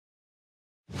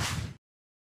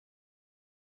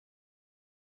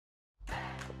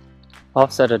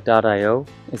Offset.io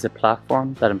is a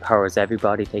platform that empowers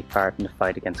everybody to take part in the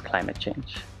fight against climate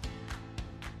change.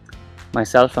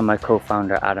 Myself and my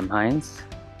co-founder Adam Hines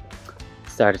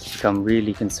started to become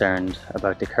really concerned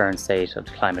about the current state of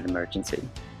the climate emergency.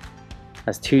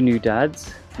 As two new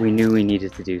dads, we knew we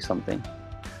needed to do something,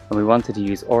 and we wanted to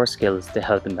use our skills to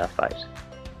help in that fight.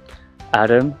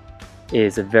 Adam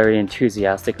is a very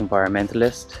enthusiastic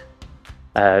environmentalist,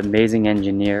 an amazing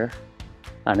engineer,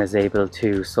 and is able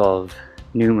to solve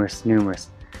numerous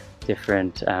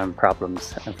different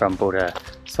problems from both a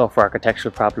software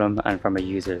architectural problem and from a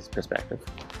user's perspective.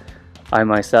 I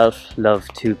myself love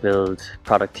to build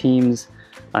product teams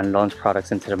and launch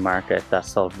products into the market that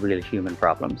solve real human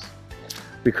problems.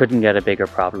 We couldn't get a bigger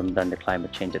problem than the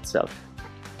climate change itself.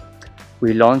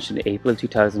 We launched in April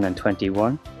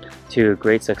 2021 to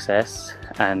great success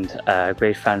and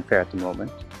great fanfare at the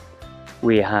moment.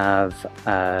 We have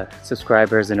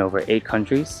subscribers in over 8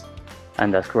 countries,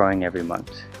 and that's growing every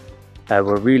month.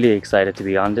 We're really excited to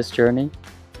be on this journey,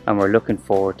 and we're looking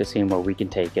forward to seeing where we can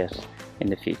take it in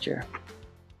the future.